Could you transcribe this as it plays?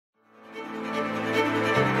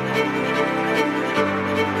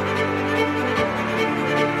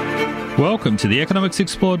Welcome to the Economics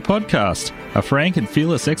Explored podcast, a frank and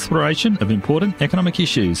fearless exploration of important economic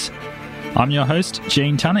issues. I'm your host,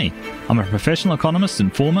 Gene Tunney. I'm a professional economist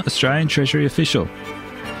and former Australian Treasury official.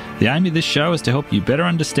 The aim of this show is to help you better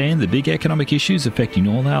understand the big economic issues affecting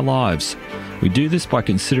all our lives. We do this by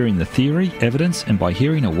considering the theory, evidence, and by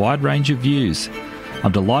hearing a wide range of views.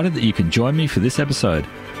 I'm delighted that you can join me for this episode.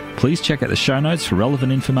 Please check out the show notes for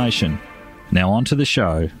relevant information. Now on to the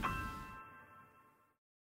show.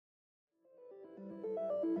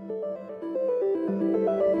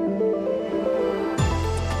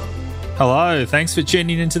 Hello, thanks for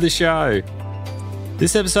tuning into the show.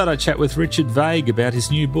 This episode I chat with Richard Vague about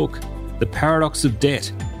his new book, The Paradox of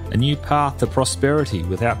Debt, A New Path to Prosperity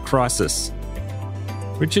Without Crisis.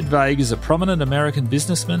 Richard Vague is a prominent American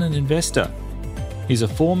businessman and investor. He's a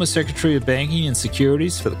former Secretary of Banking and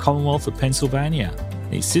Securities for the Commonwealth of Pennsylvania.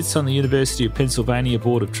 He sits on the University of Pennsylvania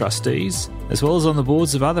Board of Trustees, as well as on the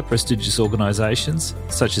boards of other prestigious organisations,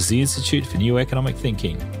 such as the Institute for New Economic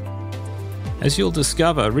Thinking. As you'll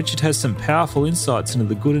discover, Richard has some powerful insights into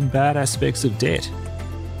the good and bad aspects of debt.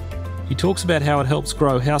 He talks about how it helps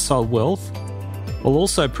grow household wealth, while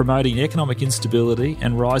also promoting economic instability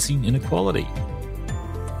and rising inequality.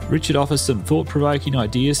 Richard offers some thought-provoking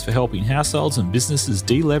ideas for helping households and businesses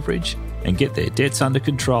deleverage and get their debts under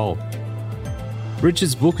control.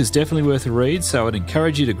 Richard's book is definitely worth a read, so I'd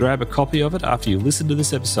encourage you to grab a copy of it after you listen to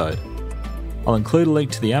this episode. I'll include a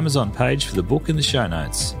link to the Amazon page for the book in the show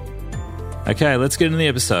notes. Okay, let's get into the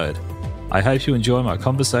episode. I hope you enjoy my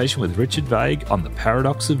conversation with Richard Vague on the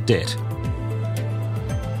paradox of debt.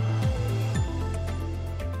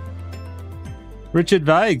 Richard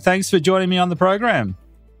Vague, thanks for joining me on the program.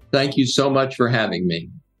 Thank you so much for having me.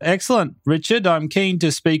 Excellent. Richard, I'm keen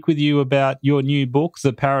to speak with you about your new book,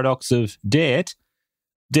 The Paradox of Debt.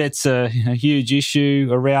 Debt's a huge issue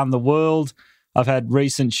around the world. I've had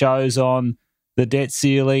recent shows on the debt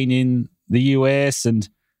ceiling in the US and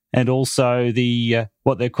also the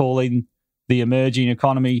what they're calling the emerging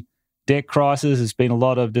economy debt crisis. There's been a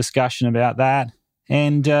lot of discussion about that.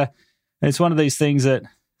 And it's one of these things that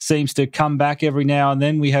seems to come back every now and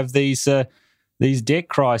then. We have these debt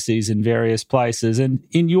crises in various places. And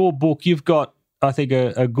in your book, you've got, I think,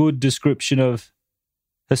 a good description of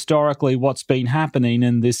historically what's been happening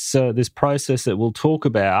in this process that we'll talk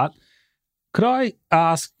about. Could I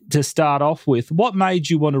ask to start off with, what made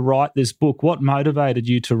you want to write this book? What motivated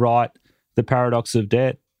you to write The Paradox of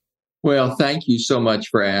Debt? Well, thank you so much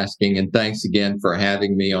for asking, and thanks again for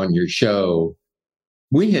having me on your show.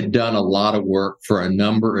 We had done a lot of work for a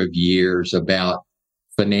number of years about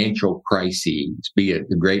financial crises, be it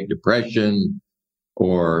the Great Depression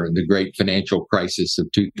or the Great Financial Crisis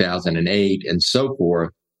of 2008 and so forth.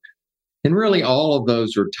 And really, all of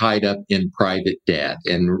those are tied up in private debt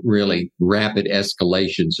and really rapid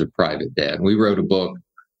escalations of private debt. We wrote a book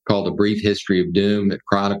called A Brief History of Doom that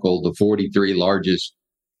chronicled the 43 largest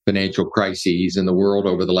financial crises in the world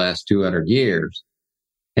over the last 200 years.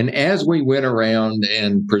 And as we went around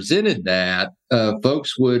and presented that,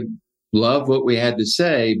 folks would love what we had to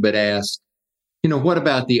say, but ask, what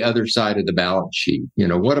about the other side of the balance sheet?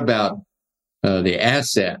 What about the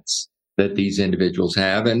assets that these individuals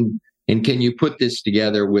have? And can you put this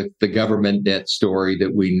together with the government debt story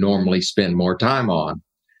that we normally spend more time on?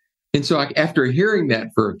 And so after hearing that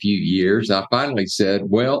for a few years, I finally said,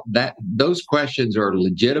 well, those questions are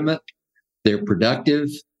legitimate. They're productive.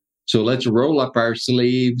 So let's roll up our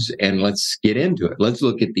sleeves and let's get into it. Let's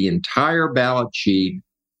look at the entire balance sheet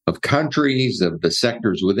of countries, of the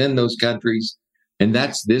sectors within those countries. And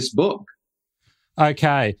that's this book.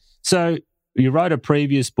 Okay. So you wrote a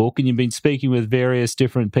previous book and you've been speaking with various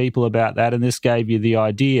different people about that, and this gave you the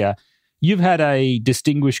idea. You've had a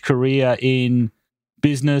distinguished career in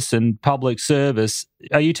business and public service.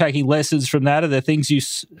 Are you taking lessons from that? Are there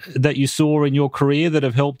things that you saw in your career that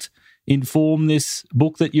have helped inform this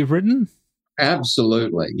book that you've written?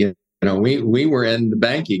 Absolutely. We were in the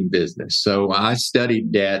banking business. So I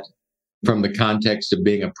studied debt from the context of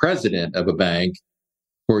being a president of a bank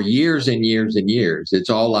for years and years and years. It's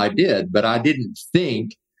all I did. But I didn't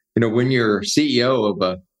think, when you're CEO of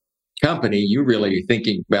a company, you're really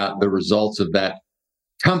thinking about the results of that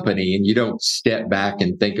company, and you don't step back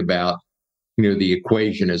and think about, the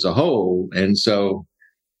equation as a whole. And so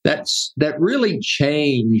that really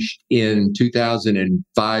changed in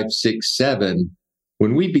 2005, 6, 7,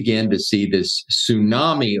 when we began to see this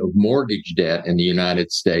tsunami of mortgage debt in the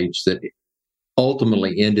United States that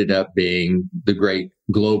ultimately ended up being the great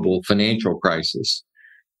global financial crisis.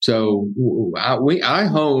 So I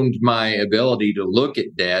honed my ability to look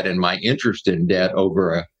at debt and my interest in debt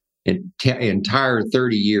over an entire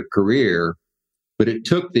 30-year career but it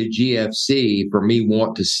took the GFC for me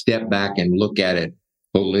want to step back and look at it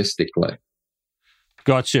holistically.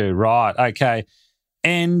 Got you. Right. Okay.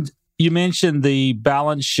 And you mentioned the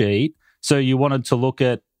balance sheet. So you wanted to look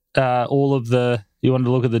at you wanted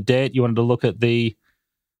to look at the debt, you wanted to look at the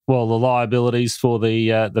liabilities for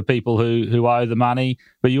the people who owe the money,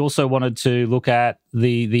 but you also wanted to look at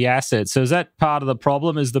the assets. So is that part of the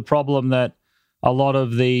problem? Is the problem that a lot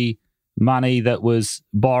of the money that was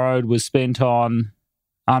borrowed was spent on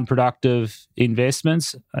unproductive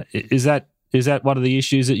investments? Is that one of the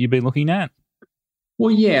issues that you've been looking at?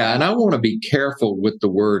 Well, yeah, and I want to be careful with the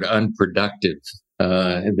word unproductive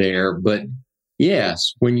there, but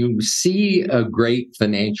yes, when you see a great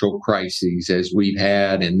financial crisis, as we've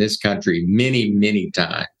had in this country many, many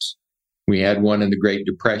times, we had one in the Great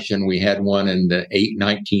Depression, we had one in the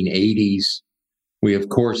 1980s, we of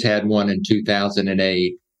course had one in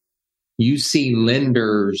 2008. You see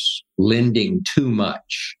lenders lending too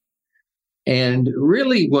much. And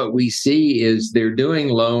really what we see is they're doing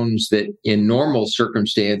loans that in normal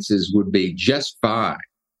circumstances would be just fine.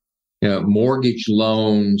 Mortgage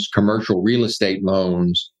loans, commercial real estate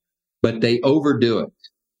loans, but they overdo it.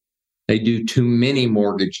 They do too many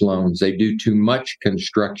mortgage loans. They do too much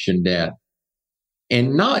construction debt.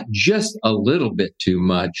 And not just a little bit too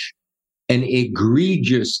much, an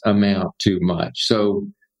egregious amount too much. So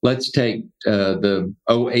let's take the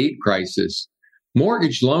 2008 crisis.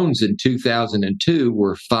 Mortgage loans in 2002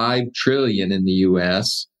 were $5 trillion in the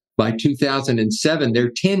U.S. By 2007, they're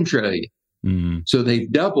 $10 trillion. So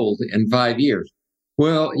they've doubled in 5 years.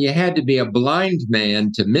 Well, you had to be a blind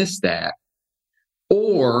man to miss that,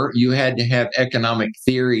 or you had to have economic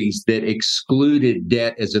theories that excluded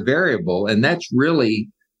debt as a variable. And that's really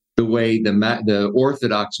the way the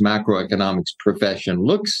orthodox macroeconomics profession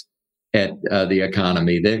looks at the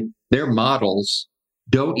economy. Their models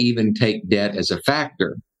don't even take debt as a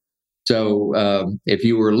factor. So if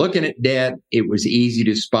you were looking at debt, it was easy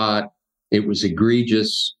to spot. It was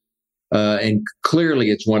egregious. And clearly,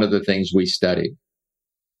 it's one of the things we study.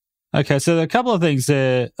 Okay, so there are a couple of things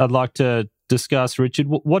there I'd like to discuss, Richard.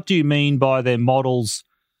 What do you mean by their models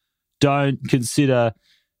don't consider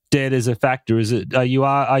debt as a factor? Are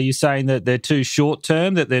you saying that they're too short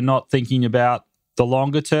term, that they're not thinking about the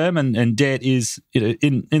longer term, and debt is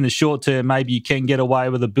in the short term maybe you can get away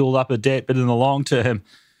with a build up of debt, but in the long term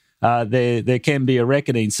there can be a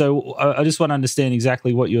reckoning. So I just want to understand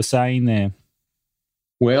exactly what you're saying there.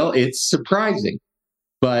 Well, it's surprising,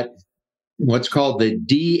 but what's called the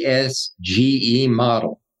DSGE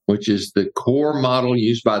model, which is the core model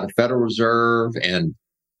used by the Federal Reserve and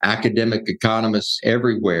academic economists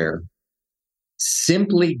everywhere,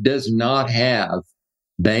 simply does not have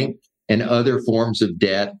bank and other forms of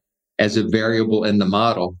debt as a variable in the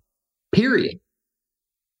model, period.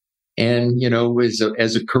 And,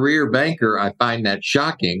 as a career banker, I find that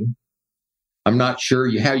shocking. I'm not sure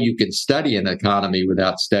how you can study an economy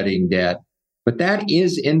without studying debt, but that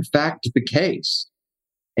is in fact the case.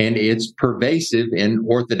 And it's pervasive in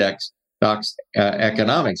orthodox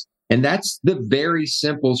economics. And that's the very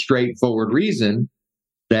simple, straightforward reason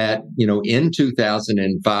that, in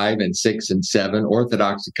 2005 and 6 and 7,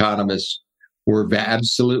 orthodox economists were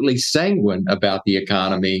absolutely sanguine about the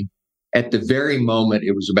economy at the very moment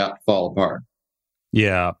it was about to fall apart.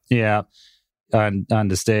 Yeah. I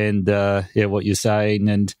understand what you're saying,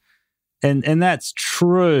 and that's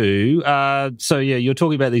true. So you're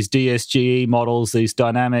talking about these DSGE models, these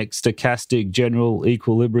dynamic, stochastic, general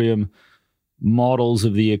equilibrium models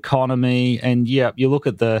of the economy, and you look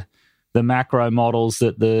at the macro models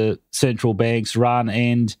that the central banks run,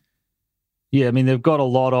 and they've got a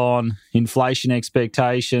lot on inflation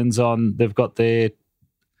expectations. They've got their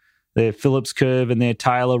Phillips curve and their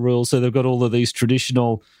Taylor rule, so they've got all of these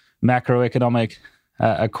traditional macroeconomic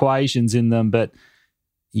equations in them. But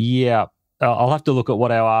I'll have to look at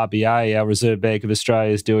what our RBA, our Reserve Bank of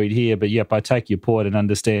Australia, is doing here. But I take your point and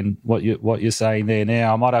understand what you're saying there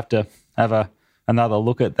now. I might have to have another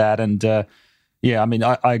look at that. And I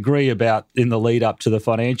agree about in the lead up to the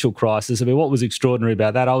financial crisis. What was extraordinary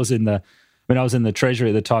about that? I was in the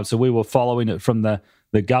Treasury at the time, so we were following it from the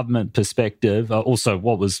government perspective. Also,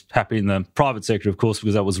 what was happening in the private sector, of course,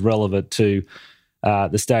 because that was relevant to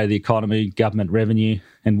the state of the economy, government revenue,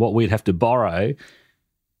 and what we'd have to borrow.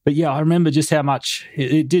 But I remember just how much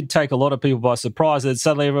it did take a lot of people by surprise that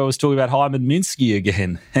suddenly everyone was talking about Hyman Minsky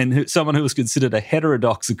again, and someone who was considered a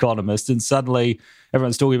heterodox economist, and suddenly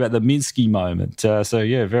everyone's talking about the Minsky moment.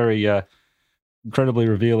 Very incredibly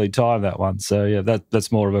revealing time, that one. So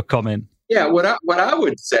that's more of a comment. Yeah, what I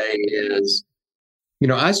would say is,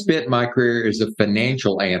 I spent my career as a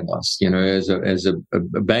financial analyst, as a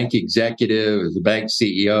bank executive, as a bank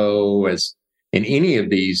CEO, as in any of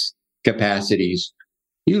these capacities.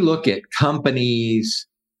 You look at companies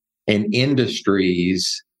and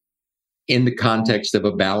industries in the context of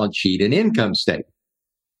a balance sheet and income statement.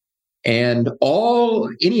 And all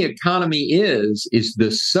any economy is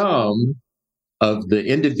the sum of the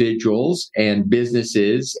individuals and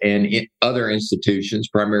businesses and other institutions,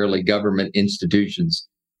 primarily government institutions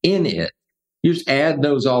in it. You just add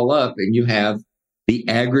those all up and you have the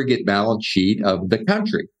aggregate balance sheet of the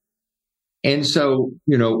country. And so,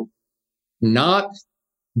 not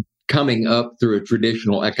coming up through a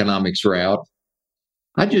traditional economics route,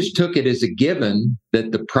 I just took it as a given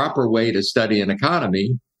that the proper way to study an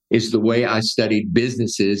economy is the way I studied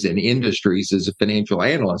businesses and industries as a financial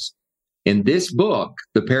analyst. In this book,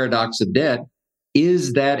 The Paradox of Debt,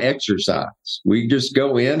 is that exercise. We just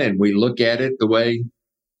go in and we look at it the way,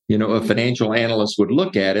 a financial analyst would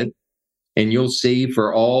look at it. And you'll see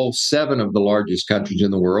for all 7 of the largest countries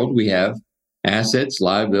in the world, we have assets,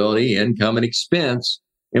 liability, income, and expense.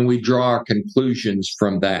 And we draw our conclusions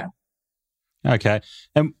from that. Okay.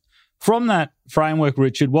 And from that framework,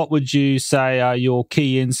 Richard, what would you say are your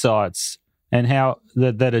key insights and how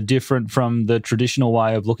that are different from the traditional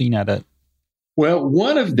way of looking at it? Well,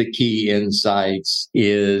 one of the key insights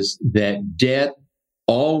is that debt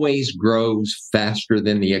always grows faster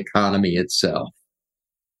than the economy itself.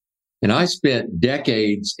 And I spent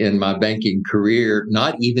decades in my banking career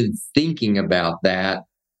not even thinking about that,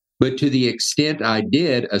 but to the extent I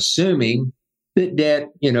did, assuming that debt,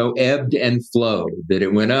 ebbed and flowed, that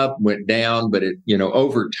it went up, went down, but it,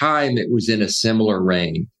 over time, it was in a similar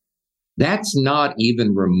range. That's not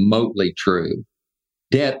even remotely true.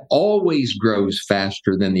 Debt always grows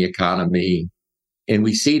faster than the economy. And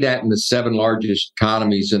we see that in the 7 largest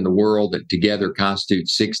economies in the world that together constitute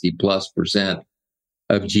 60+%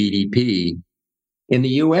 of GDP. In the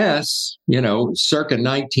US, circa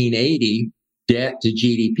 1980, debt to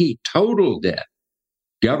GDP, total debt,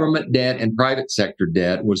 government debt and private sector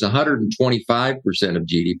debt was 125% of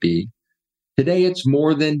GDP. Today, it's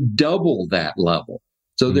more than double that level.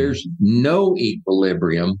 So there's no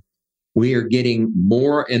equilibrium. We are getting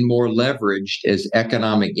more and more leveraged as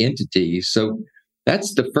economic entities. So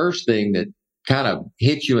that's the first thing that kind of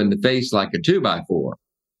hits you in the face like a 2x4.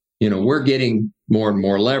 We're getting more and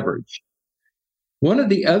more leverage. One of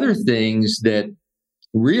the other things that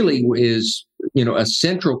really is, a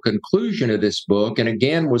central conclusion of this book, and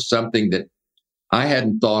again was something that I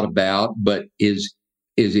hadn't thought about, but is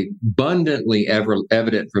abundantly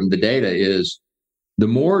evident from the data, is the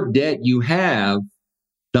more debt you have,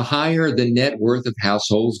 the higher the net worth of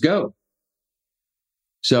households go.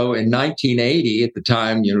 So in 1980, at the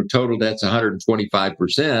time, total debt's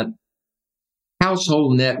 125%.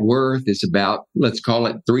 Household net worth is about, let's call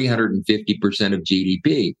it 350% of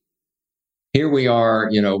GDP. Here we are,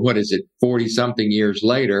 40 something years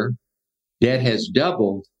later, debt has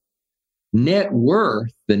doubled. Net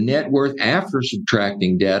worth, the net worth after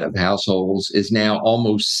subtracting debt of households is now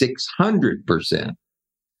almost 600%.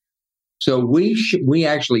 So we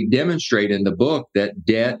actually demonstrate in the book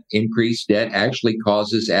that increased debt actually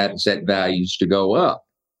causes asset values to go up.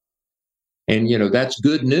 And, that's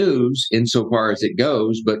good news insofar as it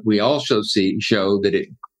goes, but we also show that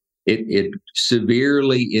it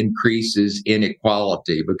severely increases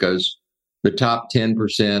inequality because the top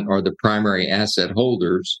 10% are the primary asset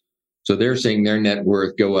holders. So they're seeing their net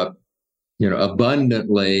worth go up,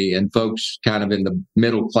 abundantly, and folks kind of in the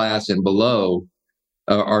middle class and below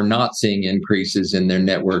are not seeing increases in their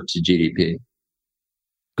net worth to GDP.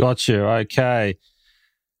 Gotcha. Okay.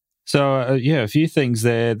 So, a few things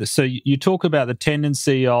there. So you talk about the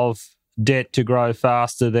tendency of debt to grow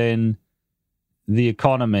faster than the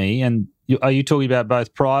economy. And are you talking about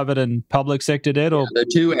both private and public sector debt? Or the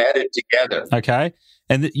two added together. Okay.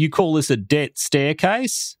 And you call this a debt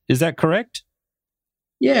staircase? Is that correct?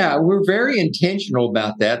 Yeah, we're very intentional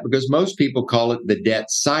about that because most people call it the debt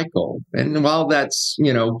cycle. And while that's,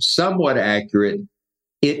 somewhat accurate,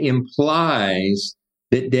 it implies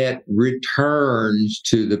that debt returns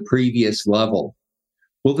to the previous level.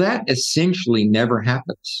 Well, that essentially never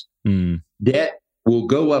happens. Debt will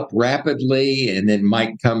go up rapidly and then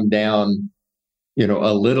might come down,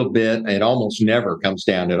 a little bit. It almost never comes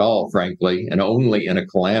down at all, frankly, and only in a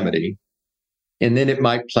calamity. And then it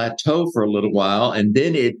might plateau for a little while, and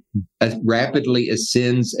then it rapidly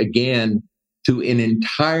ascends again to an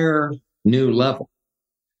entire new level.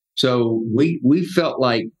 So we felt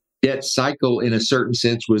like debt cycle, in a certain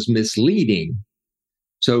sense, was misleading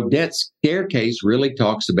So debt staircase really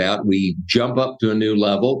talks about we jump up to a new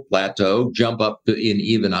level, plateau, jump up to an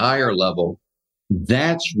even higher level.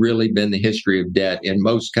 That's really been the history of debt in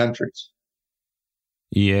most countries.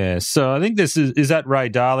 Yeah. So I think this is that Ray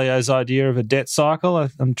Dalio's idea of a debt cycle?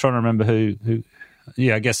 I'm trying to remember who.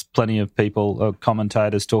 Yeah, I guess plenty of people,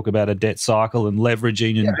 commentators, talk about a debt cycle and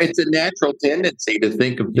leveraging. And it's a natural tendency to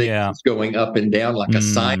think of things going up and down like a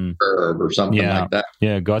sine curve or something like that.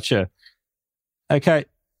 Yeah, gotcha. Okay,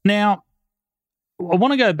 now I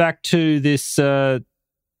want to go back to this.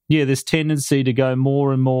 This tendency to go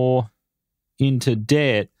more and more into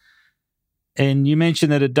debt, and you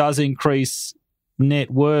mentioned that it does increase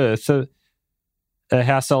net worth, a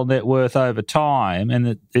household net worth over time, and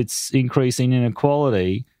that it's increasing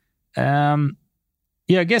inequality. I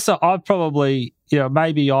guess I probably,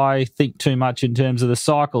 maybe I think too much in terms of the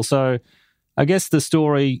cycle. So I guess the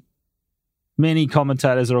story many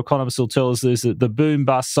commentators or economists will tell us is that the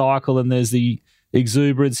boom-bust cycle, and there's the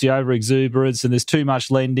exuberance, the over-exuberance, and there's too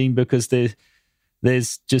much lending because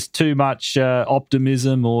there's just too much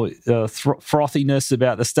optimism or frothiness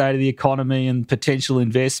about the state of the economy and potential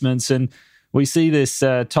investments. And we see this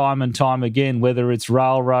time and time again, whether it's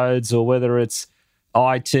railroads or whether it's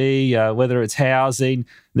IT, whether it's housing.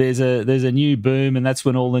 There's a new boom, and that's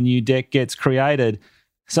when all the new debt gets created.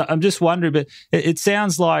 So I'm just wondering, but it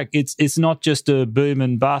sounds like it's not just a boom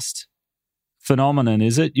and bust phenomenon,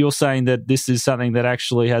 is it? You're saying that this is something that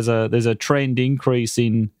actually there's a trend increase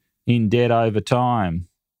in debt over time.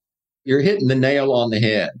 You're hitting the nail on the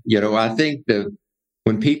head. I think that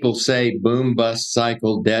when people say boom, bust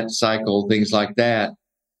cycle, debt cycle, things like that,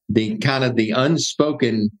 the kind of the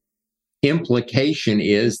unspoken implication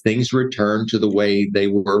is things return to the way they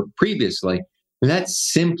were previously. And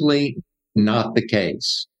that's simply not the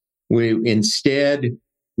case. Instead,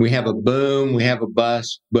 we have a boom, we have a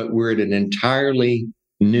bust, but we're at an entirely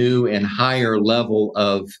new and higher level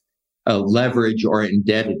of leverage or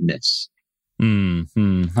indebtedness.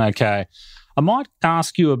 Okay. I might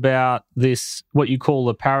ask you about this, what you call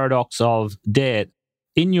the paradox of debt.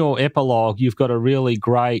 In your epilogue, you've got a really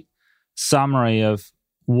great summary of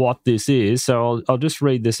what this is. So I'll just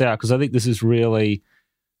read this out because I think this is really,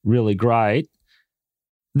 really great.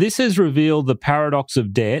 This has revealed the paradox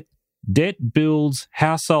of debt. Debt builds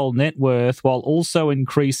household net worth while also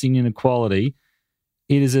increasing inequality.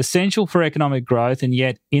 It is essential for economic growth, and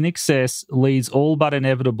yet in excess leads all but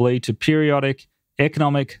inevitably to periodic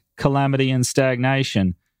economic calamity and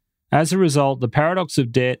stagnation. As a result, the paradox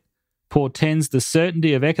of debt portends the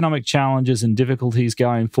certainty of economic challenges and difficulties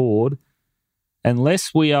going forward,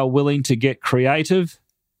 unless we are willing to get creative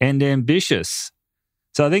and ambitious.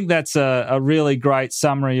 So I think that's a really great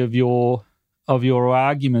summary of your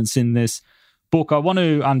arguments in this book. I want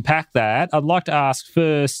to unpack that. I'd like to ask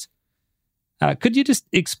first, could you just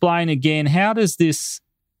explain again, how does this,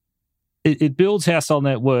 it builds household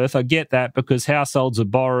net worth. I get that because households are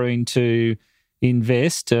borrowing to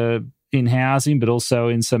invest in housing, but also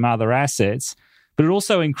in some other assets. But it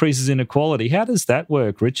also increases inequality. How does that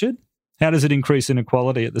work, Richard? How does it increase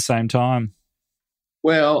inequality at the same time?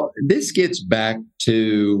 Well, this gets back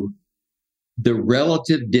to the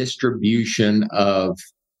relative distribution of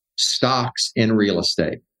stocks in real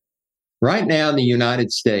estate. Right now in the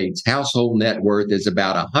United States, household net worth is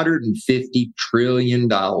about $150 trillion.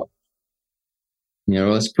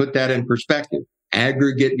 Let's put that in perspective.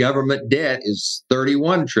 Aggregate government debt is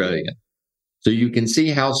 $31 trillion. So you can see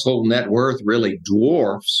household net worth really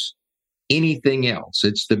dwarfs anything else.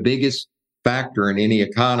 It's the biggest factor in any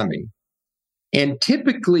economy. And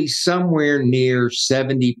typically somewhere near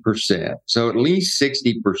 70%. So at least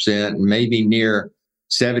 60%, maybe near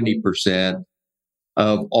 70%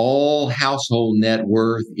 of all household net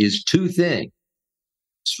worth is two things.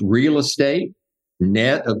 It's real estate,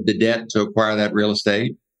 net of the debt to acquire that real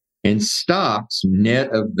estate, and stocks, net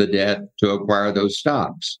of the debt to acquire those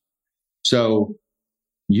stocks. So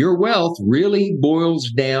your wealth really boils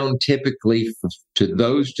down typically to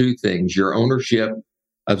those two things, your ownership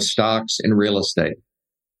of stocks and real estate.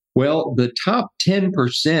 Well, the top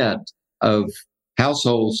 10% of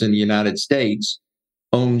households in the United States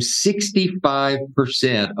own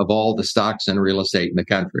 65% of all the stocks and real estate in the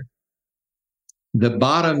country. The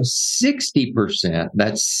bottom 60%,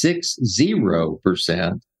 that's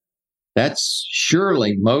 60%, that's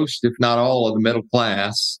surely most, if not all, of the middle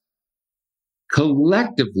class,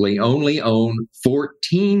 collectively only own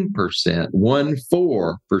 14%,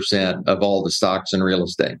 14% of all the stocks and real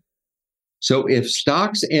estate. So if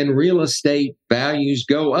stocks and real estate values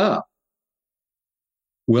go up,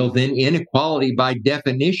 well, then inequality by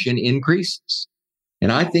definition increases.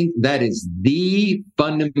 And I think that is the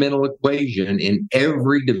fundamental equation in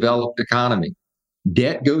every developed economy.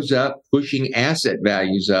 Debt goes up, pushing asset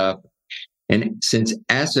values up. And since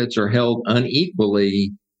assets are held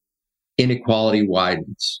unequally, inequality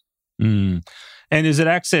widens. Mm. And is it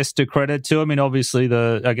access to credit too? I mean, obviously,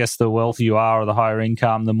 I guess the wealthier you are or the higher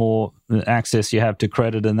income, the more access you have to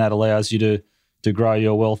credit, and that allows you to grow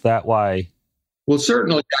your wealth that way. Well,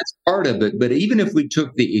 certainly that's part of it. But even if we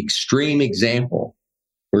took the extreme example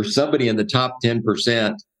where somebody in the top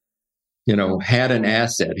 10%, had an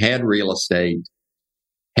asset, had real estate,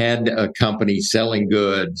 had a company selling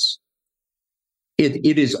goods,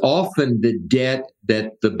 it is often the debt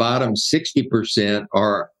that the bottom 60%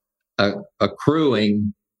 are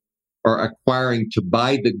accruing or acquiring to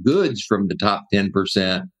buy the goods from the top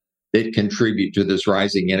 10% that contribute to this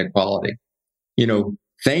rising inequality.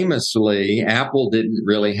 Famously, Apple didn't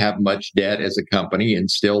really have much debt as a company and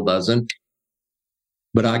still doesn't.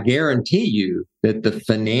 But I guarantee you that the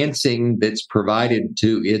financing that's provided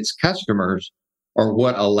to its customers are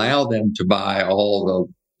what allow them to buy all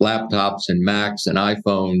the laptops and Macs and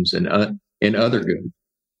iPhones and other goods.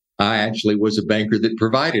 I actually was a banker that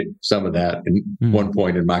provided some of that at one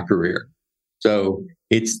point in my career. So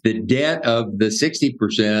it's the debt of the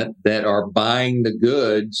 60% that are buying the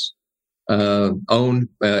goods owned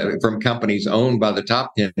from companies owned by the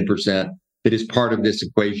top 10% that is part of this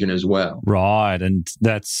equation as well. Right, and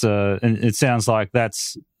that's and it sounds like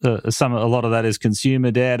that's a lot of that is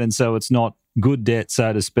consumer debt, and so it's not good debt,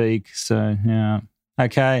 so to speak. So yeah,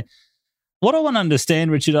 okay. What I want to understand,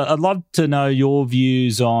 Richard, I'd love to know your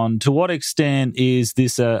views on to what extent is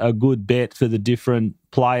this a good bet for the different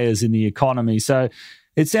players in the economy. So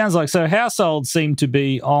it sounds like households seem to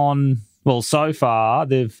be on. Well, so far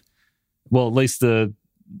they've. Well, at least the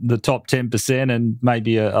top 10% and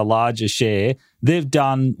maybe a larger share, they've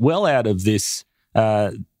done well out of this,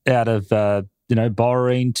 borrowing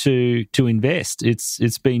to invest.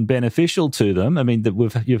 It's been beneficial to them. I mean,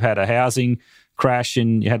 you've had a housing crash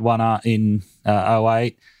and you had one in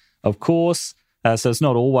 2008, of course. So it's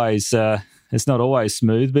not always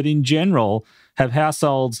smooth, but in general, have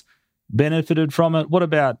households benefited from it? What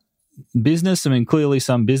about business? I mean, clearly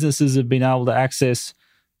some businesses have been able to access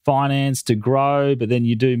finance to grow, but then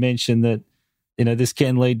you do mention that this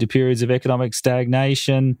can lead to periods of economic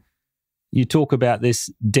stagnation. You talk about this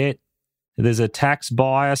debt. There's a tax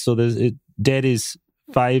bias, or debt is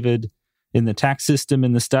favoured in the tax system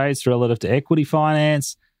in the States relative to equity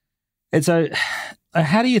finance. And so,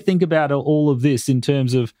 how do you think about all of this in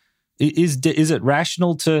terms of is it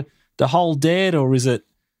rational to hold debt, or is it?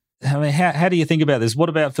 I mean, how do you think about this? What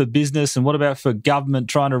about for business, and what about for government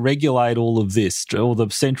trying to regulate all of this, or the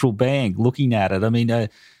central bank looking at it? I mean,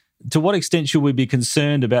 to what extent should we be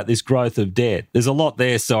concerned about this growth of debt? There's a lot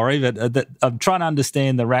there, sorry, but I'm trying to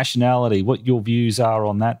understand the rationality, what your views are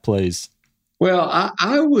on that, please. Well,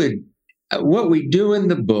 I would, what we do in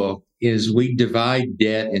the book is we divide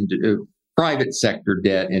debt into private sector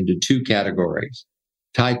debt into two categories,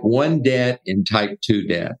 type 1 debt and type 2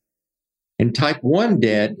 debt. And type 1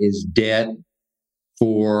 debt is debt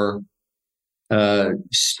for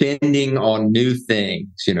spending on new things,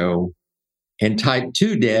 and type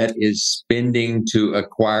 2 debt is spending to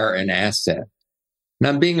acquire an asset. And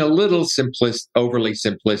I'm being a little overly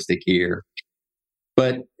simplistic here.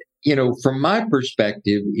 But, from my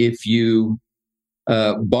perspective, if you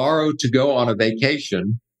borrow to go on a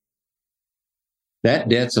vacation, that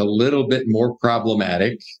debt's a little bit more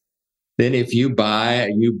problematic than if you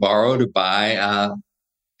borrow to buy a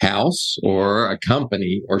house or a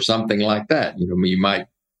company or something like that. You might,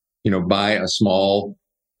 buy a small,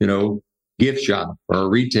 gift shop or a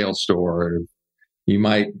retail store. You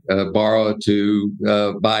might borrow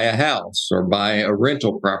to buy a house or buy a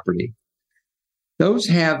rental property. Those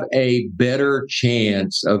have a better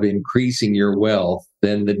chance of increasing your wealth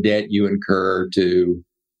than the debt you incur to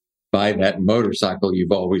buy that motorcycle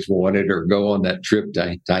you've always wanted or go on that trip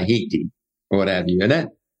to Tahiti or what have you. And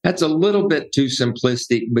that's a little bit too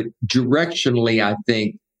simplistic, but directionally, I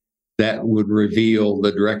think that would reveal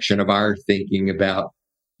the direction of our thinking about,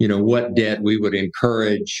 what debt we would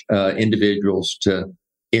encourage individuals to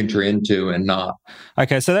enter into and not.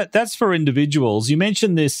 Okay, so that's for individuals. You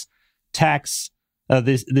mentioned this tax,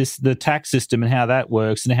 the tax system and how that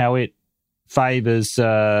works and how it favours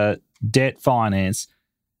debt finance.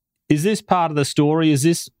 Is this part of the story?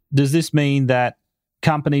 Does this mean that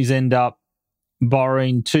companies end up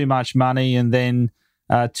borrowing too much money and then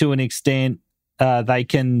to an extent they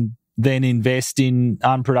can then invest in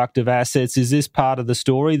unproductive assets? Is this part of the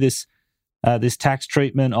story, this tax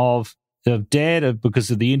treatment of debt because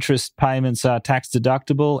of the interest payments are tax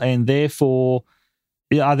deductible and therefore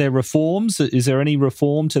are there reforms? Is there any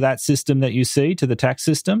reform to that system that you see, to the tax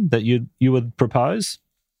system that you would propose?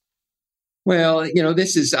 Well,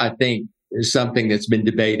 this is, I think, something that's been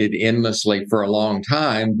debated endlessly for a long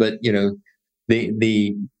time. But,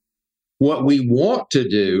 the what we want to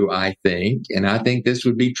do, I think, and I think this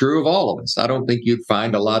would be true of all of us. I don't think you'd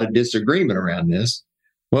find a lot of disagreement around this.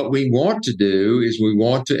 What we want to do is we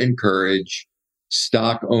want to encourage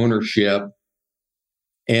stock ownership.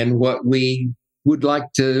 And what we would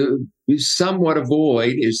like to somewhat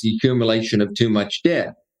avoid is the accumulation of too much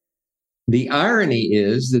debt. The irony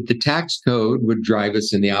is that the tax code would drive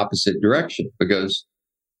us in the opposite direction because,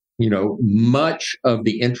 much of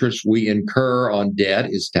the interest we incur on debt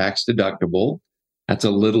is tax deductible. That's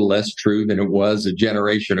a little less true than it was a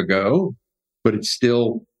generation ago, but it's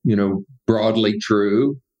still, broadly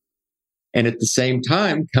true. And at the same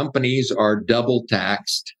time, companies are double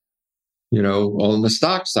taxed, on the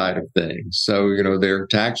stock side of things. So, they're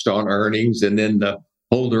taxed on earnings, and then the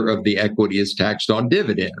holder of the equity is taxed on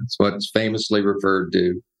dividends, what's famously referred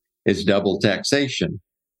to as double taxation.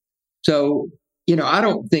 So, I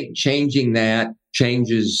don't think changing that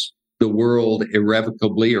changes the world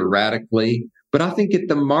irrevocably or radically, but I think at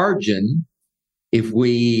the margin, if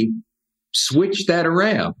we switch that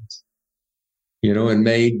around, and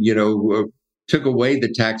made, took away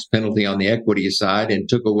the tax penalty on the equity side and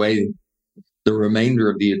took away the remainder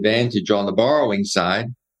of the advantage on the borrowing side,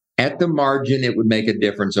 at the margin, it would make a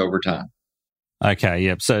difference over time. Okay,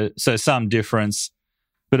 yep. So some difference,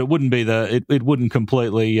 but it wouldn't be it wouldn't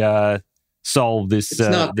completely solve this.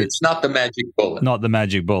 It's not the magic bullet. Not the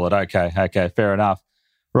magic bullet. Okay, fair enough.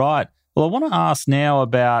 Right. Well, I want to ask now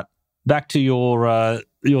about back to your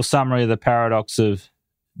summary of the paradox of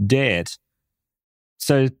debt.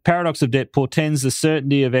 So, paradox of debt portends the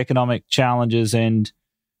certainty of economic challenges and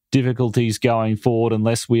difficulties going forward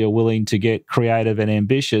unless we are willing to get creative and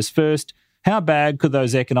ambitious. First, how bad could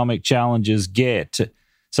those economic challenges get?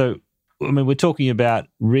 So, we're talking about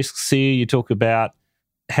risks here. You talk about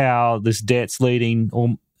how this debt's leading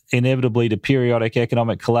inevitably to periodic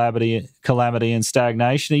economic calamity and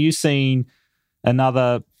stagnation. Are you seeing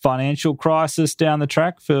another financial crisis down the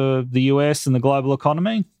track for the US and the global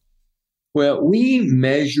economy? Well, we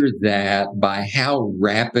measure that by how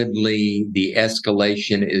rapidly the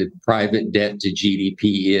escalation of private debt to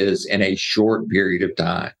GDP is in a short period of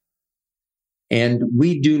time. And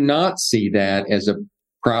we do not see that as a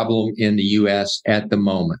problem in the US at the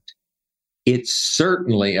moment. It's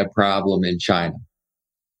certainly a problem in China.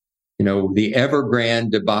 The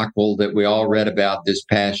Evergrande debacle that we all read about this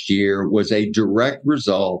past year was a direct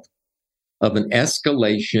result of an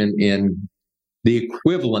escalation in the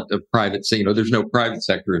equivalent of private, there's no private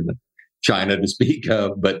sector in China to speak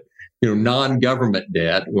of, but, non-government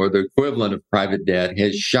debt or the equivalent of private debt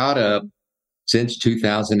has shot up since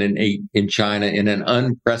 2008 in China in an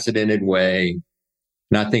unprecedented way.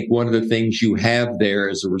 And I think one of the things you have there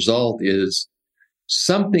as a result is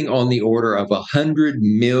something on the order of 100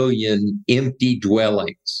 million empty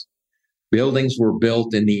dwellings. Buildings were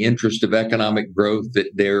built in the interest of economic growth that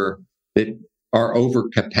are over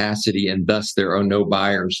capacity and thus there are no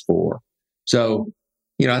buyers for. So,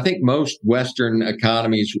 I think most Western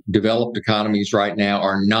economies, developed economies right now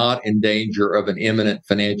are not in danger of an imminent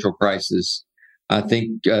financial crisis. I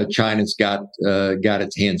think China's got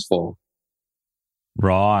its hands full.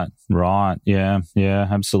 Right. Yeah,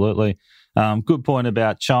 absolutely. Good point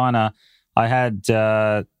about China. I had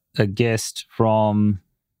a guest from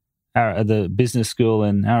the business school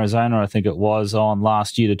in Arizona, I think it was, on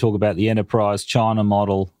last year to talk about the enterprise China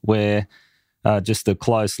model, where just the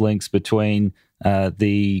close links between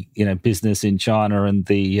the business in China and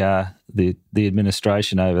the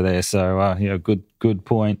administration over there. So good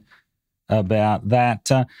point about that.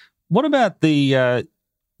 What about the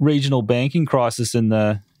regional banking crisis in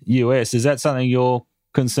the US? Is that something you're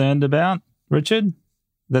concerned about, Richard?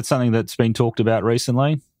 That's something that's been talked about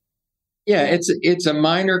recently. Yeah, it's a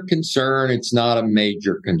minor concern. It's not a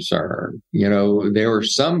major concern. There were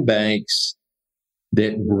some banks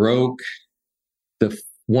that broke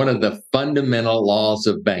one of the fundamental laws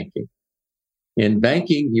of banking. In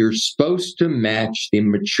banking, you're supposed to match the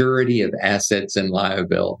maturity of assets and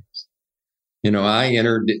liabilities. I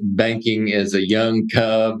entered banking as a young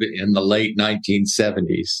cub in the late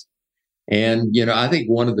 1970s. And, I think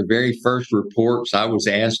one of the very first reports I was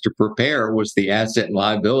asked to prepare was the asset and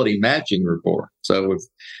liability matching report. So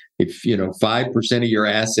if 5% of your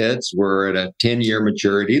assets were at a 10-year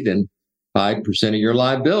maturity, then 5% of your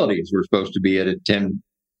liabilities were supposed to be at a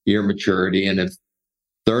 10-year maturity. And if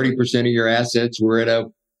 30% of your assets were at a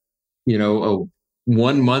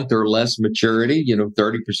 1 month or less maturity,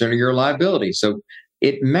 30% of your liability. So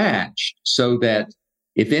it matched so that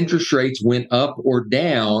if interest rates went up or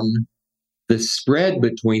down, the spread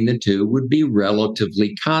between the two would be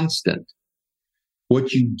relatively constant.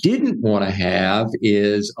 What you didn't want to have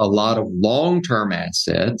is a lot of long-term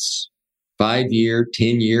assets, 5-year,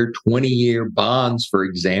 10-year, 20-year bonds, for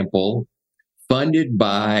example, funded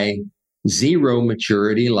by zero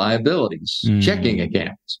maturity liabilities, checking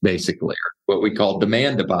accounts, basically, or what we call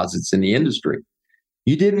demand deposits in the industry.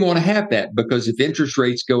 You didn't want to have that because if interest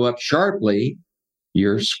rates go up sharply,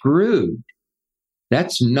 you're screwed.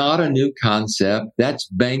 That's not a new concept. That's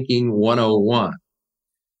banking 101.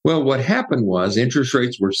 Well, what happened was interest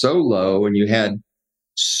rates were so low, and you had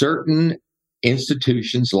certain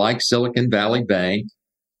institutions like Silicon Valley Bank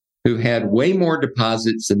who had way more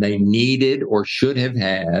deposits than they needed or should have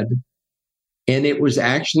had. And it was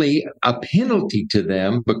actually a penalty to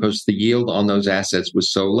them because the yield on those assets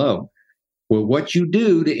was so low. Well, what you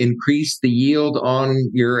do to increase the yield on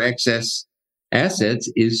your excess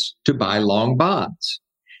assets is to buy long bonds.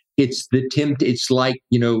 It's like,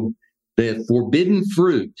 the forbidden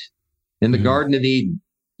fruit in the Garden of Eden.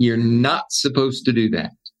 You're not supposed to do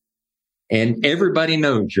that. And everybody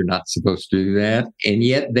knows you're not supposed to do that. And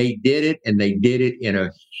yet they did it, and they did it in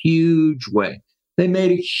a huge way. They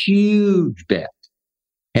made a huge bet.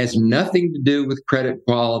 Has nothing to do with credit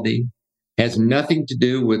quality, has nothing to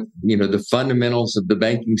do with, the fundamentals of the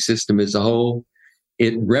banking system as a whole.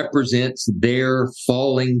 It represents their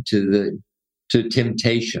falling to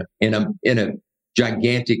temptation in a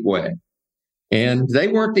gigantic way. And they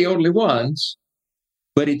weren't the only ones,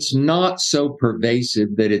 but it's not so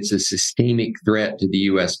pervasive that it's a systemic threat to the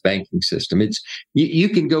U.S. banking system. You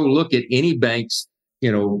can go look at any bank's,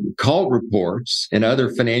 call reports and other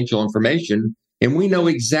financial information, and we know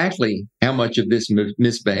exactly how much of this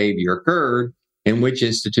misbehavior occurred and which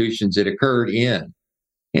institutions it occurred in.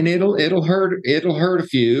 And it'll hurt a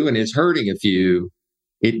few, and it's hurting a few.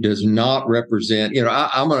 It does not represent,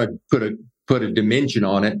 I'm going to put a dimension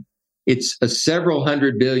on it. It's a several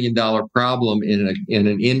 $100 billion problem in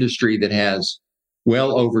an industry that has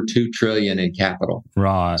well over $2 trillion in capital.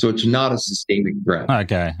 Right. So it's not a systemic threat.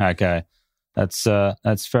 Okay. That's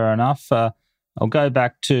fair enough. I'll go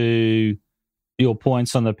back to your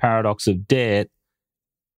points on the paradox of debt.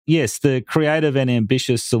 Yes, the creative and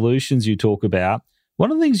ambitious solutions you talk about.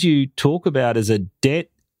 One of the things you talk about is a debt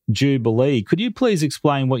jubilee. Could you please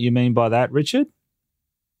explain what you mean by that, Richard?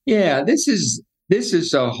 Yeah, this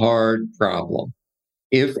is a hard problem.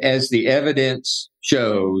 If, as the evidence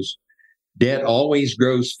shows, debt always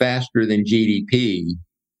grows faster than GDP,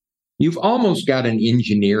 you've almost got an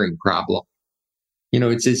engineering problem.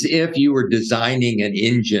 It's as if you were designing an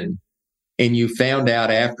engine and you found out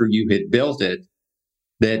after you had built it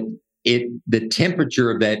that the temperature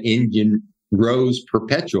of that engine rose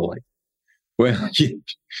perpetually. Well,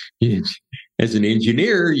 as an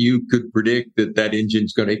engineer, you could predict that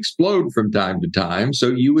engine's going to explode from time to time. So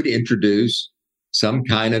you would introduce some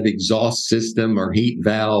kind of exhaust system or heat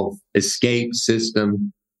valve escape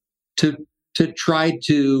system to try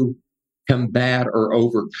to combat or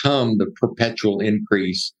overcome the perpetual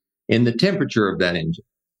increase in the temperature of that engine.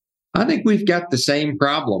 I think we've got the same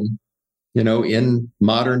problem, in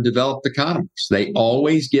modern developed economies. They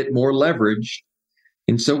always get more leverage.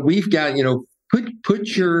 And so we've got, put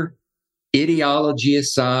your ideology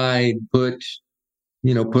aside, put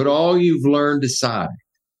all you've learned aside.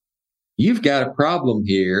 You've got a problem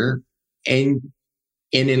here. And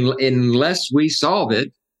unless we solve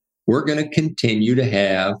it, we're going to continue to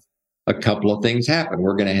have a couple of things happen.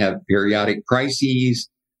 We're going to have periodic crises,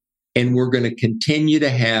 and we're going to continue to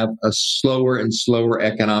have a slower and slower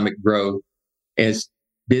economic growth as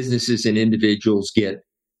businesses and individuals get,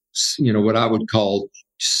 what I would call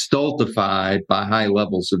stultified by high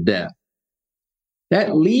levels of debt.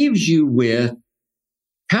 That leaves you with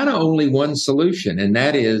kind of only one solution, and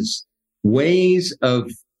that is ways of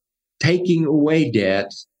taking away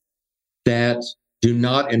debt that do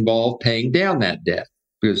not involve paying down that debt,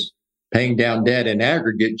 because paying down debt in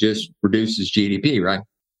aggregate just reduces GDP, right?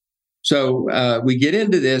 So we get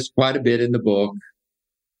into this quite a bit in the book,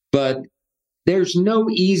 but there's no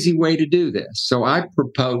easy way to do this. So I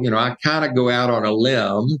propose, I kind of go out on a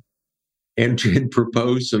limb and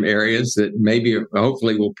propose some areas that maybe,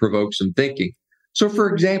 hopefully, will provoke some thinking. So,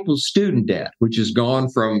 for example, student debt, which has gone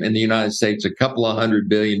from, in the United States, a couple of $100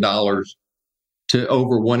 billion to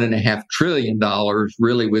over $1.5 trillion,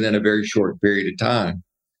 really within a very short period of time.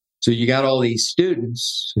 So you got all these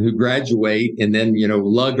students who graduate and then,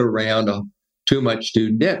 lug around too much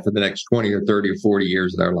student debt for the next 20 or 30 or 40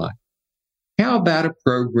 years of their life. How about a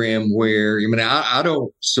program where, I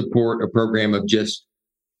don't support a program of just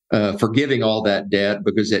forgiving all that debt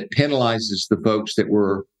because it penalizes the folks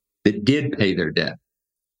that did pay their debt.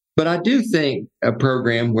 But I do think a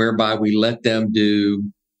program whereby we let them do,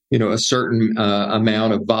 a certain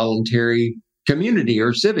amount of voluntary community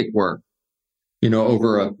or civic work,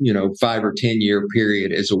 over a 5 or 10 year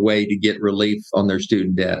period as a way to get relief on their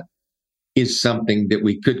student debt is something that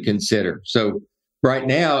we could consider. So right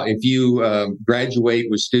now, if you graduate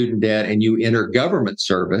with student debt and you enter government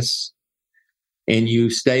service and you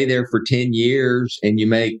stay there for 10 years and you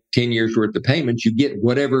make 10 years worth of payments, you get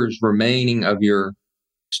whatever is remaining of your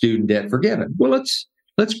student debt forgiven. Well,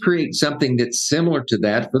 let's create something that's similar to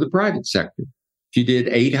that for the private sector. If you did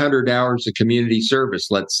 800 hours of community service,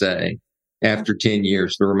 let's say, after 10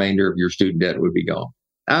 years, the remainder of your student debt would be gone.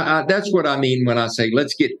 That's what I mean when I say,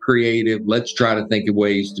 let's get creative. Let's try to think of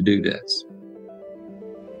ways to do this.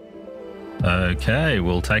 Okay,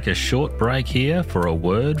 we'll take a short break here for a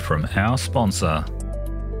word from our sponsor.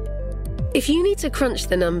 If you need to crunch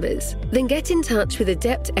the numbers, then get in touch with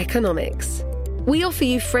Adept Economics. We offer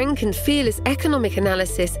you frank and fearless economic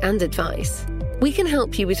analysis and advice. We can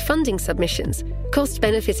help you with funding submissions,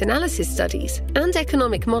 cost-benefit analysis studies, and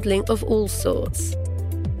economic modelling of all sorts.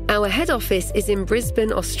 Our head office is in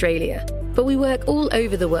Brisbane, Australia, but we work all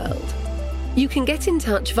over the world. You can get in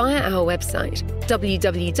touch via our website,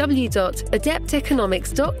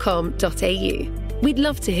 www.adepteconomics.com.au. We'd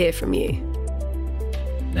love to hear from you.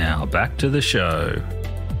 Now back to the show.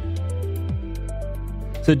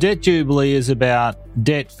 So Debt Jubilee is about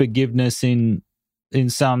debt forgiveness in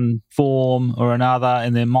some form or another,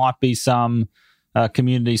 and there might be some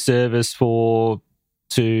community service so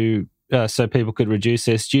people could reduce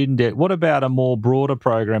their student debt. What about a more broader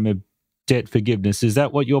program of debt forgiveness? Is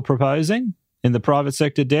that what you're proposing in the private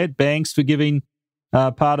sector debt? Banks forgiving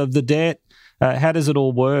part of the debt? How does it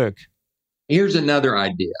all work? Here's another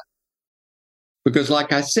idea. Because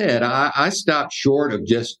like I said, I stopped short of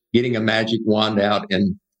just getting a magic wand out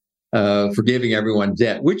and forgiving everyone's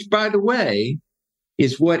debt, which, by the way,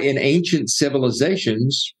 is what in ancient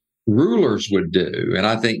civilizations rulers would do. And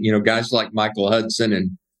I think, guys like Michael Hudson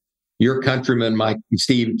and your countryman,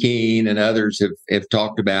 Steve Keen, and others have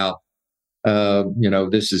talked about,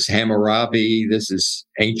 this is Hammurabi, this is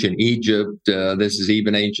ancient Egypt, this is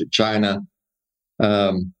even ancient China.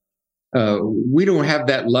 We don't have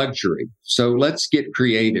that luxury. So let's get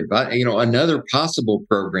creative. Another possible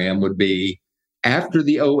program would be after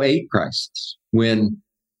the 2008 crisis, when,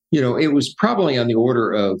 it was probably on the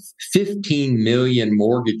order of 15 million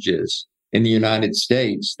mortgages in the United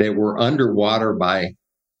States that were underwater by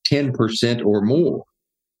 10% or more.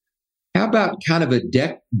 How about kind of a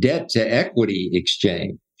debt to equity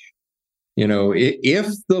exchange? If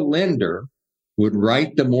the lender would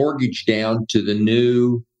write the mortgage down to the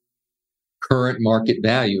new current market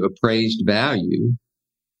value, appraised value.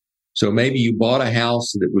 So maybe you bought a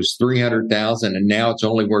house that was $300,000 and now it's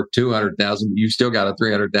only worth $200,000, but you've still got a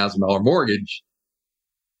 $300,000 mortgage.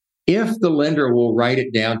 If the lender will write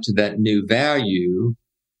it down to that new value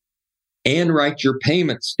and write your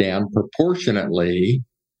payments down proportionately,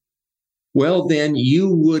 well, then you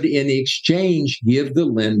would in exchange give the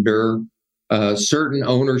lender certain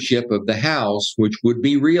ownership of the house, which would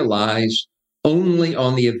be realized only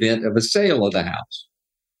on the event of a sale of the house.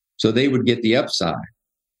 So they would get the upside.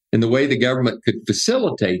 And the way the government could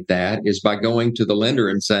facilitate that is by going to the lender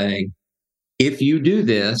and saying, if you do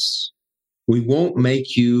this, we won't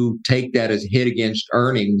make you take that as a hit against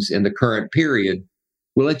earnings in the current period.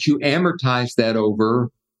 We'll let you amortize that over,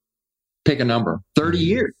 pick a number, 30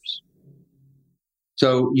 years.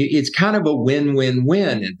 So it's kind of a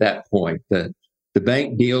win-win-win at that point. The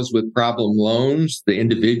bank deals with problem loans. The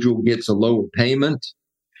individual gets a lower payment.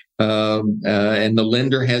 And the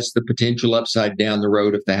lender has the potential upside down the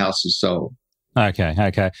road if the house is sold.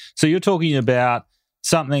 Okay. So you're talking about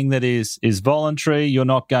something that is voluntary. You're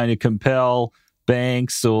not going to compel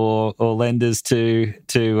banks or lenders to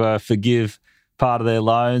forgive part of their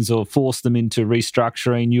loans or force them into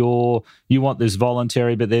restructuring. You want this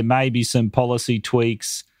voluntary, but there may be some policy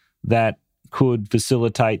tweaks that could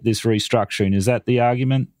facilitate this restructuring. Is that the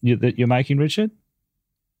argument that you're making, Richard?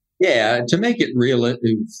 Yeah, to make it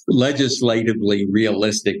legislatively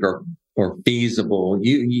realistic or feasible,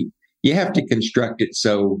 you have to construct it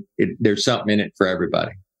so there's something in it for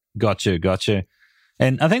everybody. Gotcha.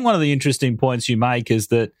 And I think one of the interesting points you make is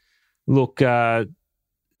that, look,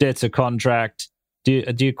 debt's a contract. Do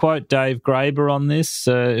you quote Dave Graeber on this,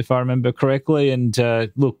 if I remember correctly? And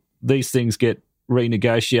look, these things get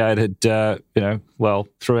renegotiated,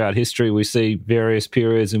 throughout history. We see various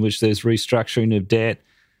periods in which there's restructuring of debt.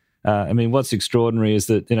 What's extraordinary is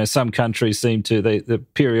that, some countries seem to, they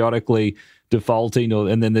periodically defaulting,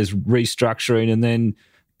 and then there's restructuring, and then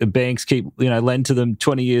the banks keep, lend to them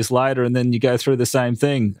 20 years later, and then you go through the same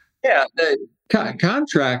thing. Yeah,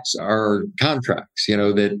 contracts are contracts,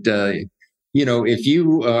 if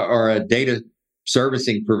you are a data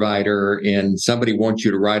servicing provider and somebody wants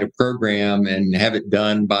you to write a program and have it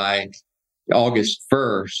done by August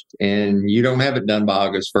 1st, and you don't have it done by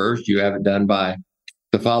August 1st, you have it done by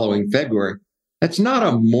the following February, that's not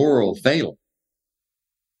a moral failing.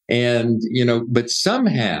 And, but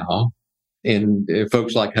somehow, and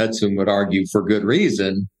folks like Hudson would argue for good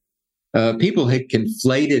reason, people had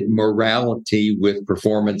conflated morality with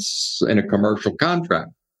performance in a commercial contract.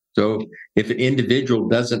 So if an individual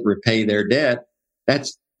doesn't repay their debt,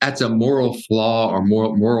 that's a moral flaw or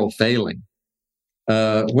moral failing.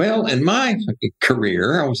 Well, in my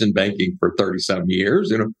career, I was in banking for 30-some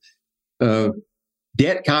years.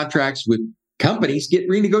 Debt contracts with companies get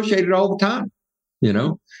renegotiated all the time.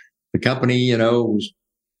 The company, was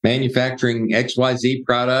manufacturing XYZ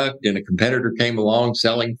product, and a competitor came along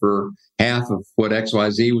selling for half of what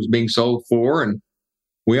XYZ was being sold for. And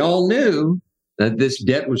we all knew that this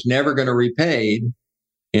debt was never going to be repaid.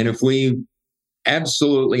 And if we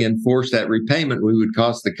absolutely enforced that repayment, we would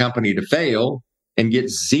cause the company to fail and get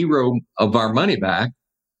zero of our money back.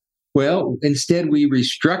 Well, instead, we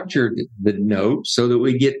restructured the note so that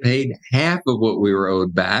we get paid half of what we were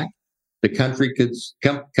owed back. The company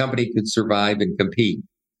could survive and compete.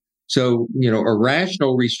 So, a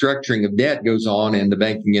rational restructuring of debt goes on in the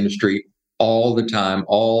banking industry all the time,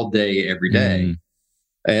 all day, every day.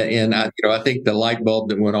 And I think the light bulb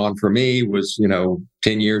that went on for me was,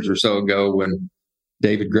 10 years or so ago when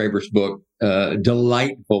David Graeber's book,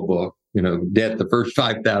 delightful book, Debt the First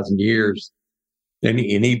 5,000 Years. And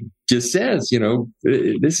he just says,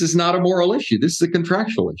 this is not a moral issue. This is a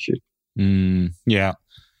contractual issue. Yeah.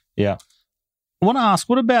 I want to ask,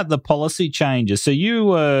 what about the policy changes? So you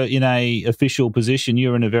were in a official position,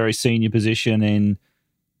 you're in a very senior position in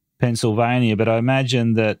Pennsylvania, but I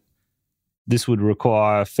imagine that this would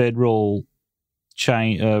require federal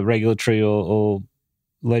regulatory or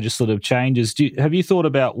legislative changes. Have you thought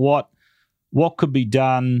about what could be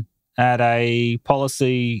done at a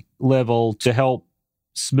policy level to help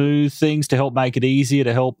smooth things, to help make it easier,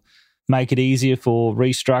 for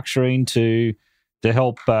restructuring, to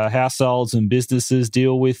help households and businesses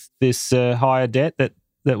deal with this higher debt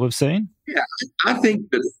that we've seen? Yeah, I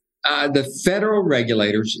think that the federal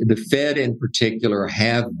regulators, the Fed in particular,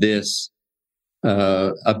 have this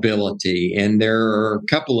ability. And there are a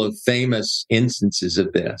couple of famous instances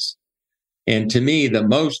of this. And to me, the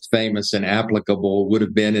most famous and applicable would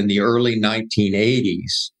have been in the early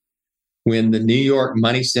 1980s, when the New York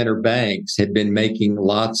money center banks had been making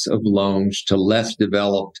lots of loans to less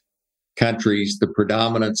developed countries, the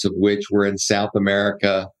predominance of which were in South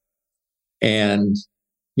America. And,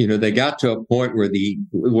 they got to a point where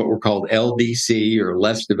what were called LDC, or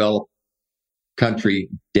less developed country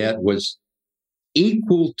debt, was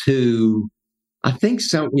equal to, I think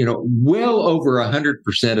so, well over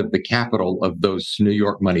 100% of the capital of those New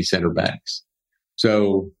York money center banks.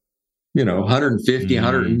 So, 150,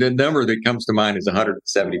 100, the number that comes to mind is 170%.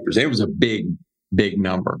 It was a big, big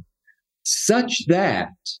number, such that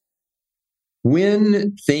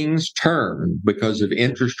when things turn because of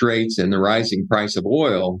interest rates and the rising price of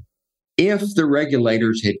oil, if the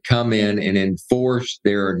regulators had come in and enforced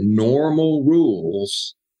their normal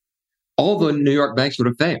rules, all the New York banks would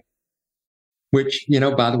have failed, which,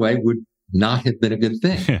 by the way, would not have been a good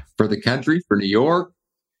thing for the country, for New York,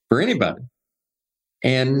 for anybody.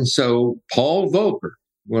 And so Paul Volcker,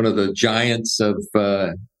 one of the giants of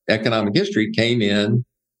economic history, came in.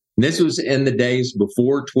 And this was in the days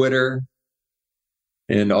before Twitter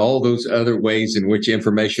and all those other ways in which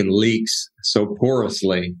information leaks so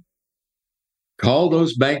porously. Called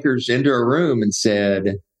those bankers into a room and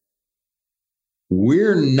said,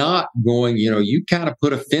 we're not going, you kind of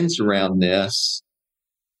put a fence around this.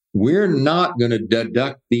 We're not going to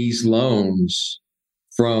deduct these loans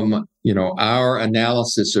from, our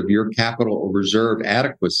analysis of your capital reserve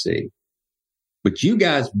adequacy. But you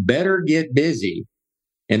guys better get busy.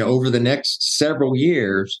 And over the next several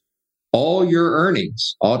years, all your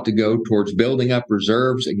earnings ought to go towards building up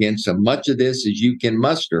reserves against as much of this as you can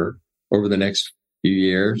muster over the next few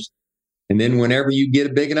years. And then whenever you get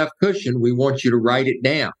a big enough cushion, we want you to write it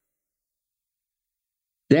down.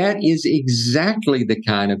 That is exactly the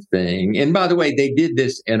kind of thing. And by the way, they did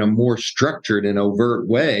this in a more structured and overt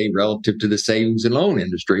way relative to the savings and loan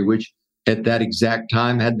industry, which at that exact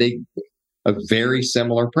time had a very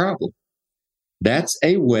similar problem. That's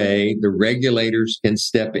a way the regulators can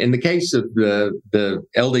step in. In the case of the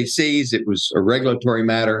LDCs, it was a regulatory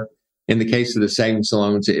matter. In the case of the savings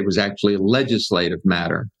loans, it was actually a legislative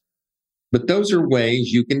matter. But those are ways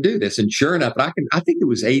you can do this. And sure enough, I think it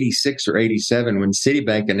was 86 or 87 when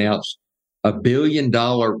Citibank announced $1 billion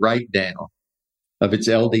write-down of its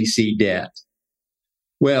LDC debt.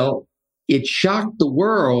 Well, it shocked the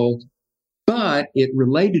world, but it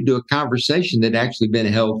related to a conversation that had actually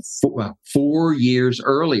been held 4 years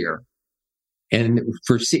earlier. And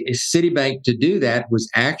for Citibank to do that was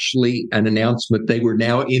actually an announcement they were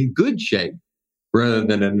now in good shape rather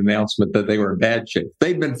than an announcement that they were in bad shape. If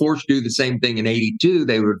they'd been forced to do the same thing in 82,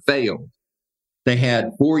 they would have failed. They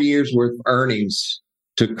had 4 years worth of earnings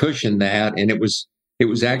to cushion that, and it was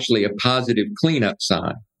actually a positive cleanup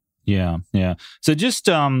sign. Yeah. So just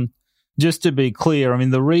to be clear, I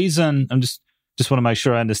mean, the reason just want to make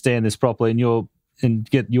sure I understand this properly and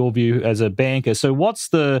get your view as a banker. So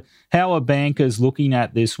how are bankers looking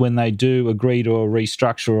at this when they do agree to a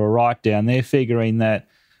restructure or a write-down? They're figuring that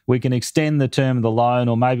we can extend the term of the loan,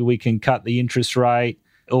 or maybe we can cut the interest rate,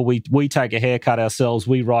 or we take a haircut ourselves,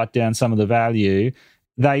 we write down some of the value.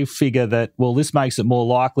 They figure that, well, this makes it more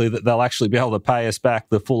likely that they'll actually be able to pay us back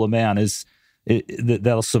the full amount, that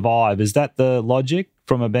they'll survive. Is that the logic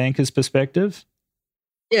from a banker's perspective?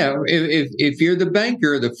 Yeah, if you're the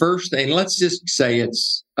banker, the first thing, let's just say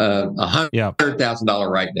it's $100,000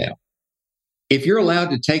 write-down. If you're allowed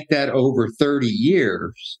to take that over 30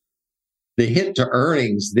 years, the hit to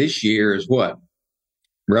earnings this year is what?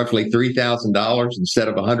 Roughly $3,000 instead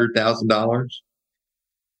of $100,000.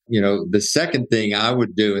 The second thing I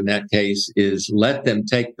would do in that case is let them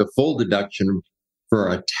take the full deduction for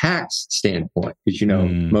a tax standpoint.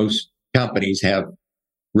 Because, most companies have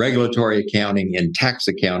regulatory accounting and tax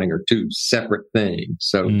accounting are two separate things.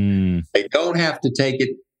 So they don't have to take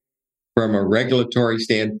it from a regulatory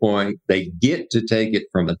standpoint. They get to take it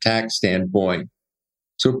from a tax standpoint.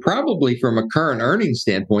 So probably from a current earnings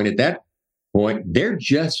standpoint, at that point, they're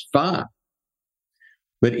just fine.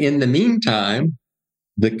 But in the meantime,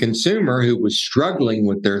 the consumer who was struggling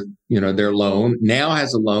with their loan now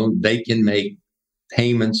has a loan they can make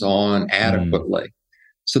payments on adequately.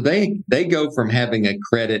 So they go from having a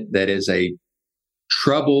credit that is a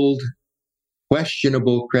troubled,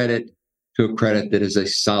 questionable credit to a credit that is a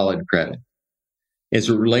solid credit. As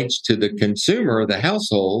it relates to the consumer or the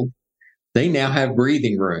household, they now have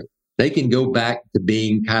breathing room. They can go back to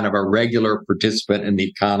being kind of a regular participant in the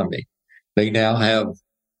economy. They now have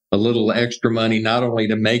a little extra money, not only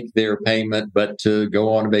to make their payment, but to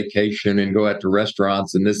go on a vacation and go out to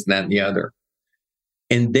restaurants and this and that and the other.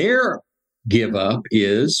 And their give up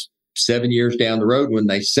is 7 years down the road when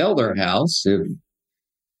they sell their house.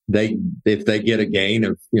 If they get a gain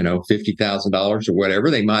of, $50,000 or whatever,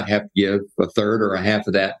 they might have to give a third or a half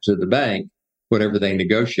of that to the bank, whatever they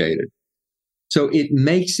negotiated. So it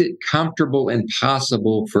makes it comfortable and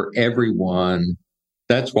possible for everyone.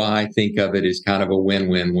 That's why I think of it as kind of a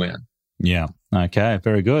win-win-win. Yeah. Okay.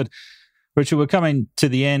 Very good. Richard, we're coming to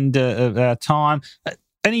the end of our time.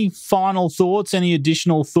 Any final thoughts, any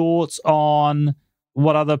additional thoughts on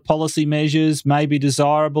what other policy measures may be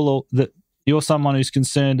desirable, or that you're someone who's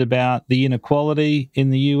concerned about the inequality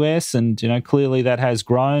in the US, and clearly that has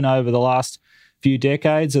grown over the last few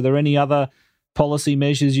decades. Are there any other policy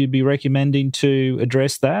measures you'd be recommending to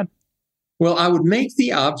address that? Well, I would make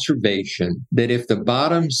the observation that if the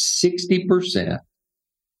bottom 60%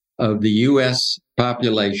 of the U.S.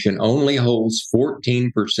 population only holds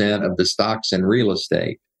 14% of the stocks and real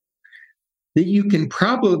estate, that you can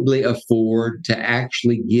probably afford to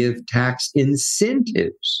actually give tax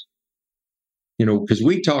incentives. Because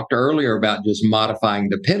we talked earlier about just modifying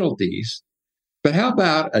the penalties, but how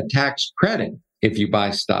about a tax credit if you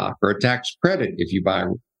buy stock, or a tax credit if you buy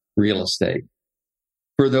real estate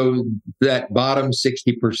for that bottom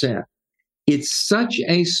 60%? It's such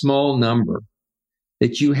a small number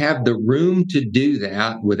that you have the room to do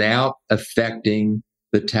that without affecting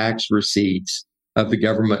the tax receipts of the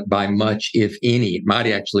government by much, if any. It might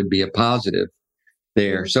actually be a positive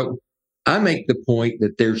there. So I make the point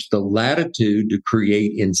that there's the latitude to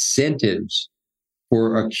create incentives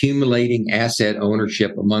for accumulating asset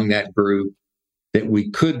ownership among that group that we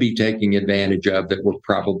could be taking advantage of that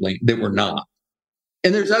we're not.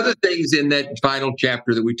 And there's other things in that final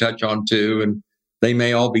chapter that we touch on too, and they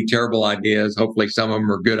may all be terrible ideas. Hopefully some of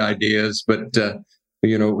them are good ideas, but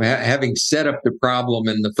having set up the problem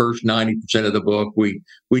in the first 90% of the book, we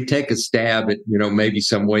take a stab at, maybe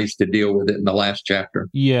some ways to deal with it in the last chapter.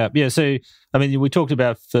 Yeah. So, we talked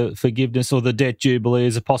about forgiveness or the debt jubilee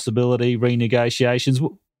as a possibility, renegotiations.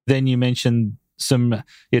 Then you mentioned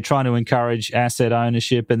you're trying to encourage asset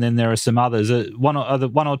ownership, and then there are some others. One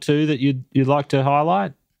or two that you'd like to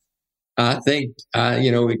highlight? I think,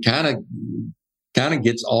 it kind of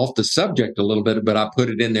gets off the subject a little bit, but I put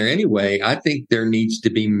it in there anyway. I think there needs to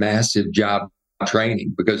be massive job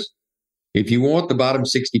training, because if you want the bottom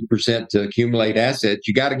 60% to accumulate assets,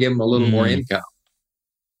 you got to give them a little more income.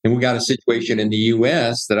 And we got a situation in the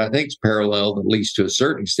U.S. that I think is paralleled, at least to a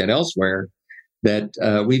certain extent elsewhere, that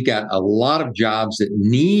we've got a lot of jobs that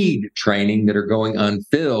need training that are going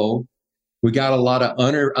unfilled. We got a lot of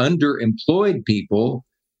underemployed people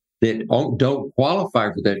that don't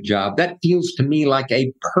qualify for that job. That feels to me like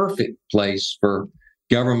a perfect place for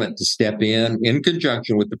government to step in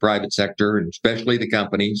conjunction with the private sector, and especially the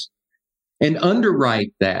companies, and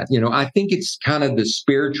underwrite that. I think it's kind of the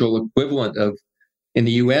spiritual equivalent of, in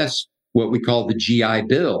the U.S., what we call the GI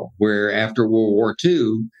Bill, where after World War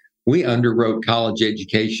II, we underwrote college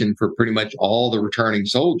education for pretty much all the returning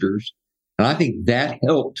soldiers. And I think that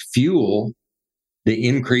helped fuel the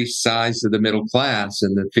increased size of the middle class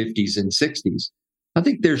in the 50s and 60s. I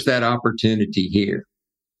think there's that opportunity here.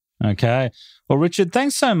 Okay. Well, Richard,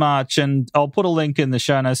 thanks so much. And I'll put a link in the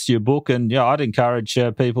show notes to your book. And I'd encourage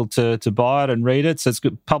people to buy it and read it. So it's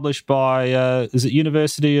published by, is it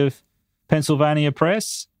University of Pennsylvania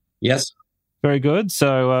Press? Yes. Very good.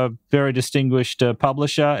 So very distinguished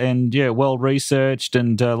publisher, and well researched,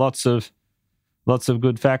 and lots of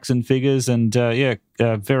good facts and figures, and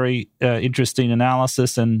very interesting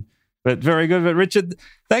analysis, but very good. But Richard,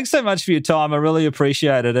 thanks so much for your time. I really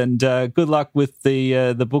appreciate it, and good luck with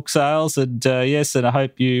the book sales. And and I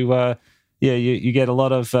hope you get a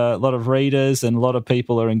lot of readers, and a lot of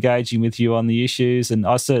people are engaging with you on the issues. And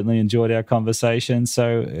I certainly enjoyed our conversation.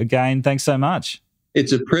 So again, thanks so much.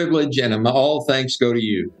 It's a privilege, and all thanks go to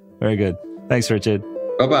you. Very good. Thanks, Richard.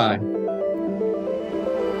 Bye-bye.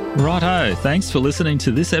 Righto. Thanks for listening to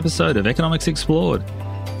this episode of Economics Explored.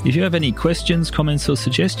 If you have any questions, comments, or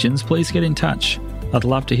suggestions, please get in touch. I'd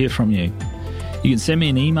love to hear from you. You can send me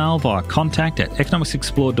an email via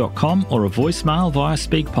contact@economicsexplored.com or a voicemail via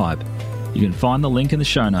SpeakPipe. You can find the link in the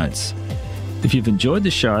show notes. If you've enjoyed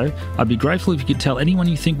the show, I'd be grateful if you could tell anyone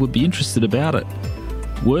you think would be interested about it.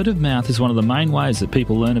 Word of mouth is one of the main ways that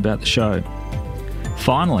people learn about the show.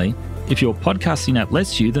 Finally, if your podcasting app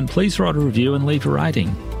lets you, then please write a review and leave a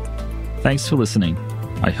rating. Thanks for listening.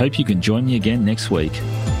 I hope you can join me again next week.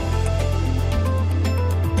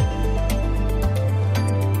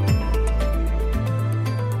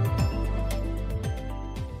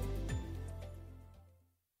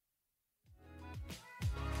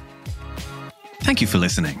 Thank you for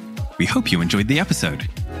listening. We hope you enjoyed the episode.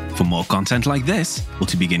 For more content like this, or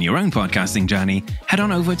to begin your own podcasting journey, head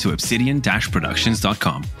on over to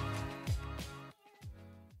obsidian-productions.com.